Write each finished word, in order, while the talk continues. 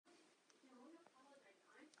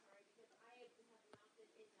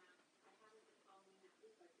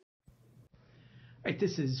Right,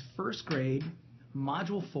 this is first grade,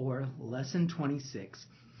 Module 4, Lesson 26.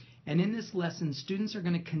 And in this lesson, students are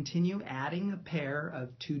going to continue adding a pair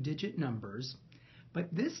of two-digit numbers. But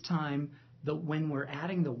this time, when we're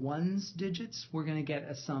adding the ones digits, we're going to get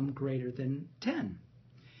a sum greater than 10.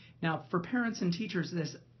 Now, for parents and teachers,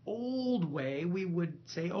 this old way, we would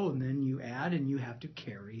say, oh, and then you add and you have to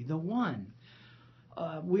carry the 1.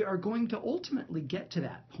 We are going to ultimately get to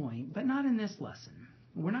that point, but not in this lesson.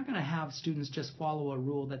 We're not going to have students just follow a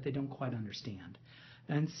rule that they don't quite understand.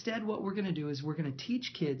 Instead, what we're going to do is we're going to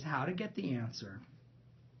teach kids how to get the answer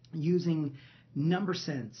using number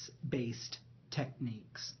sense-based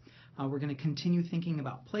techniques. We're going to continue thinking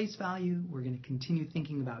about place value. We're going to continue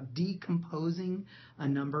thinking about decomposing a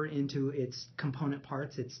number into its component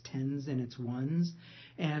parts, its tens and its ones.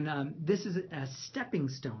 And this is a stepping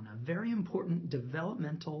stone, a very important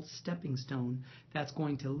developmental stepping stone that's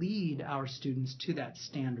going to lead our students to that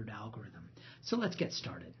standard algorithm. So let's get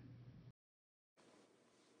started.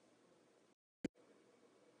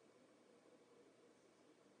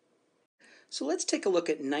 So let's take a look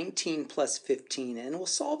at 19 plus 15, and we'll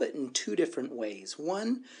solve it in two different ways.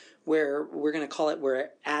 One, where we're going to call it we're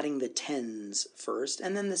adding the tens first,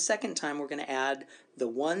 and then the second time we're going to add the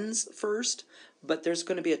ones first, but there's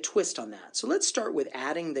going to be a twist on that. So let's start with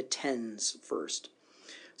adding the tens first.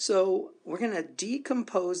 So we're going to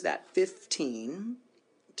decompose that 15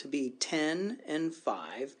 to be 10 and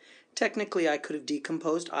 5. Technically, I could have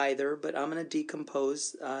decomposed either, but I'm going to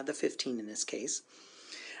decompose the 15 in this case.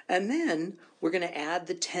 And then we're going to add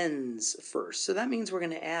the tens first. So that means we're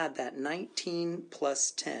going to add that 19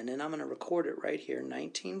 plus 10. And I'm going to record it right here,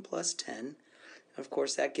 19 plus 10. Of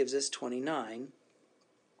course, that gives us 29.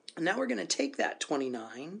 And now we're going to take that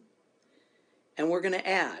 29 and we're going to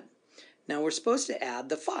add. Now we're supposed to add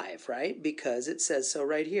the 5, right? Because it says so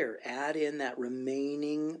right here. Add in that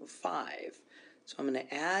remaining 5. So I'm going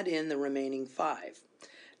to add in the remaining 5.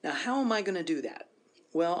 Now how am I going to do that?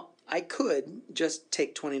 Well, I could just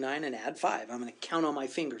take 29 and add 5. I'm going to count on my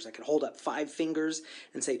fingers. I could hold up 5 fingers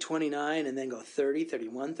and say 29 and then go 30,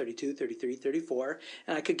 31, 32, 33, 34,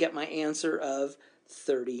 and I could get my answer of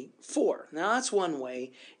 34. Now that's one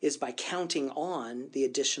way, is by counting on the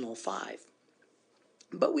additional 5.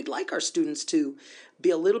 But we'd like our students to be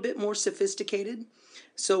a little bit more sophisticated,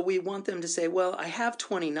 so we want them to say, well, I have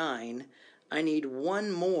 29, I need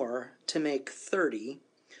one more to make 30,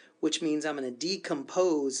 which means I'm going to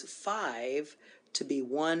decompose 5 to be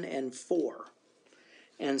 1 and 4.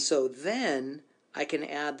 And so then I can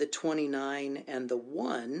add the 29 and the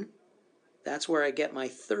 1. That's where I get my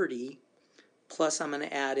 30. Plus I'm going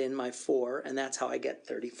to add in my 4, and that's how I get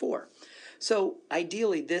 34. So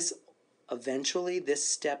ideally, eventually this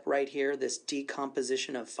step right here, this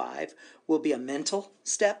decomposition of 5, will be a mental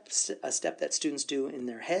step, a step that students do in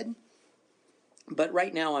their head. But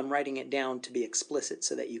right now I'm writing it down to be explicit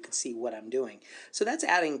so that you can see what I'm doing. So that's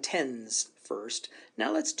adding tens first.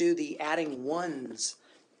 Now let's do the adding ones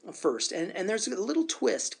first. And there's a little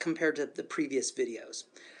twist compared to the previous videos.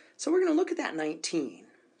 So we're going to look at that 19.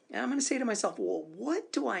 And I'm going to say to myself, well,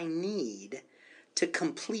 what do I need to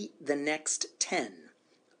complete the next 10?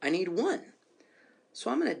 I need 1.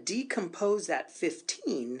 So I'm going to decompose that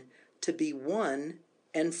 15 to be 1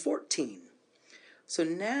 and 14. So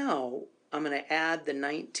now I'm going to add the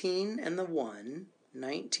 19 and the 1.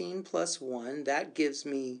 19 plus 1, that gives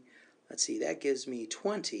me, let's see, that gives me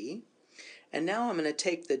 20. And now I'm going to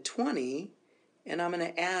take the 20 and I'm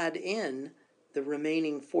going to add in the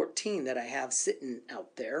remaining 14 that I have sitting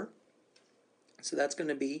out there. So that's going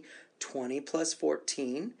to be 20 plus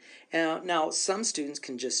 14. Now some students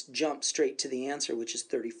can just jump straight to the answer, which is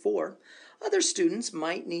 34. Other students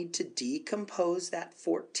might need to decompose that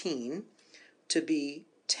 14 to be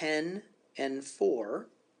 10 and 4,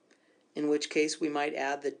 in which case we might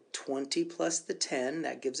add the 20 plus the 10,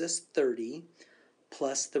 that gives us 30,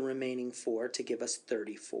 plus the remaining 4 to give us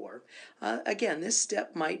 34. Again, this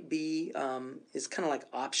step might be, is kind of like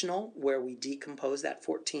optional, where we decompose that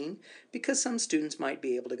 14, because some students might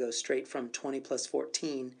be able to go straight from 20 plus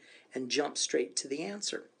 14 and jump straight to the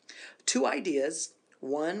answer. Two ideas.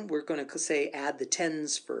 One, we're going to say add the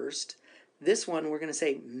tens first. This one, we're going to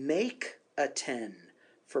say make a 10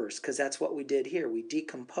 first, because that's what we did here. We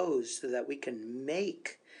decomposed so that we can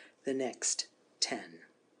make the next 10.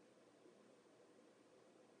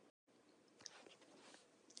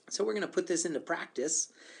 So we're going to put this into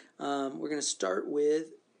practice. We're going to start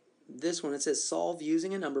with this one. It says solve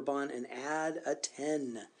using a number bond and add a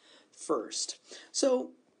 10 first.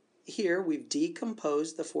 So here we've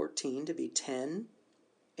decomposed the 14 to be 10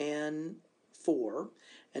 and 4.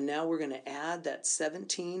 And now we're going to add that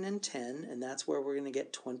 17 and 10, and that's where we're going to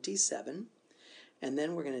get 27. And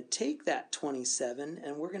then we're going to take that 27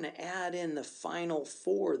 and we're going to add in the final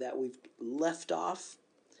 4 that we've left off.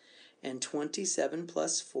 And 27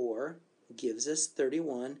 plus 4 gives us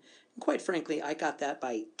 31. And quite frankly, I got that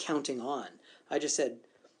by counting on. I just said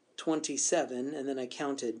 27 and then I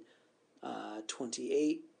counted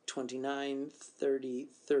 28, 29, 30,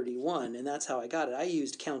 31, and that's how I got it. I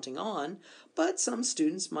used counting on, but some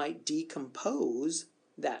students might decompose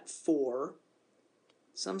that 4.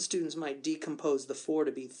 Some students might decompose the 4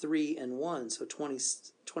 to be 3 and 1, so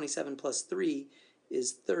 27 plus 3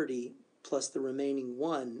 is 30, plus the remaining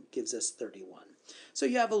 1 gives us 31. So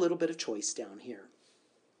you have a little bit of choice down here.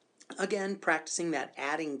 Again, practicing that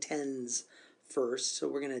adding tens first, so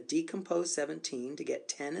we're going to decompose 17 to get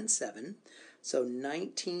 10 and 7. So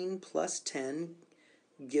 19 plus 10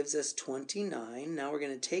 gives us 29. Now we're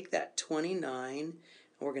going to take that 29 and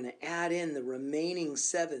we're going to add in the remaining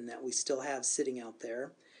 7 that we still have sitting out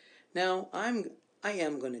there. Now I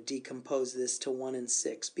am going to decompose this to 1 and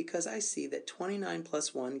 6 because I see that 29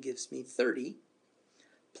 plus 1 gives me 30,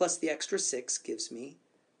 plus the extra 6 gives me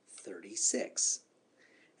 36.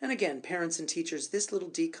 And again, parents and teachers, this little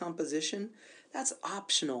decomposition, that's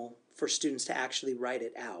optional for students to actually write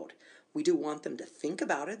it out. We do want them to think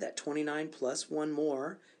about it, that 29 plus 1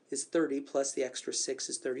 more is 30, plus the extra 6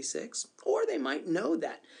 is 36. Or they might know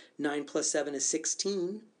that 9 plus 7 is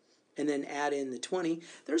 16, and then add in the 20.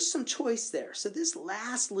 There's some choice there. So this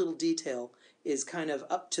last little detail is kind of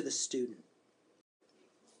up to the student.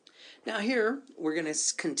 Now here, we're going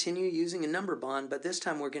to continue using a number bond, but this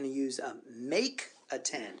time we're going to use a make a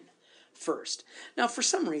 10 first. Now for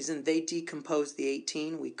some reason they decomposed the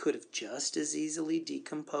 18. We could have just as easily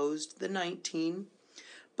decomposed the 19,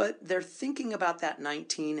 but they're thinking about that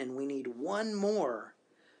 19 and we need 1 more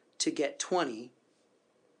to get 20.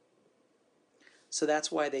 So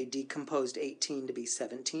that's why they decomposed 18 to be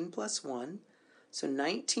 17 plus 1. So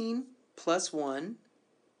 19 plus 1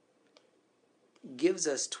 gives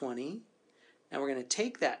us 20. Now we're going to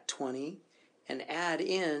take that 20 and add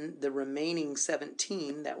in the remaining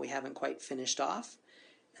 17 that we haven't quite finished off,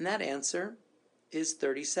 and that answer is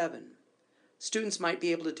 37. Students might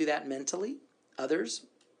be able to do that mentally. Others,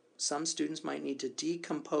 some students might need to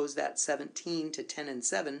decompose that 17 to 10 and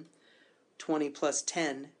 7. 20 plus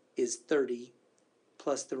 10 is 30,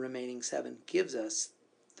 plus the remaining 7 gives us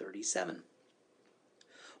 37.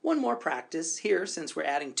 One more practice here, since we're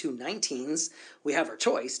adding 2 19s, we have our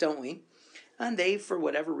choice, don't we? And they, for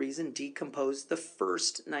whatever reason, decomposed the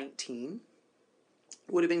first 19.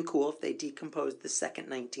 Would have been cool if they decomposed the second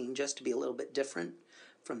 19 just to be a little bit different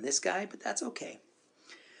from this guy, but that's okay.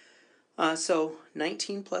 So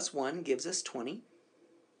 19 plus 1 gives us 20.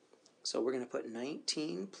 So we're going to put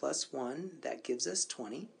 19 plus 1, that gives us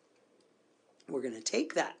 20. We're going to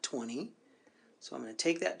take that 20. So I'm going to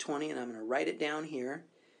take that 20 and I'm going to write it down here.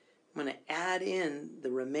 I'm going to add in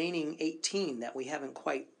the remaining 18 that we haven't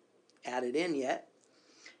quite added in yet,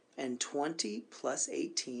 and 20 plus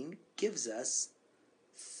 18 gives us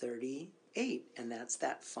 38, and that's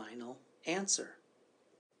that final answer.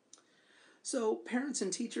 So parents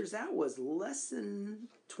and teachers, that was lesson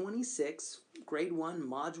 26, grade 1,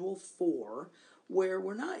 module 4, where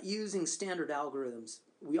we're not using standard algorithms.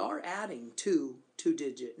 We are adding 2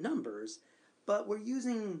 two-digit numbers, but we're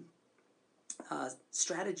using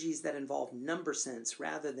strategies that involve number sense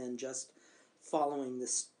rather than just following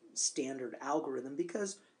the standard algorithm,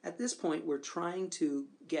 because at this point we're trying to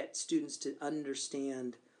get students to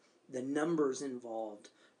understand the numbers involved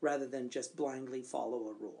rather than just blindly follow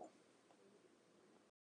a rule.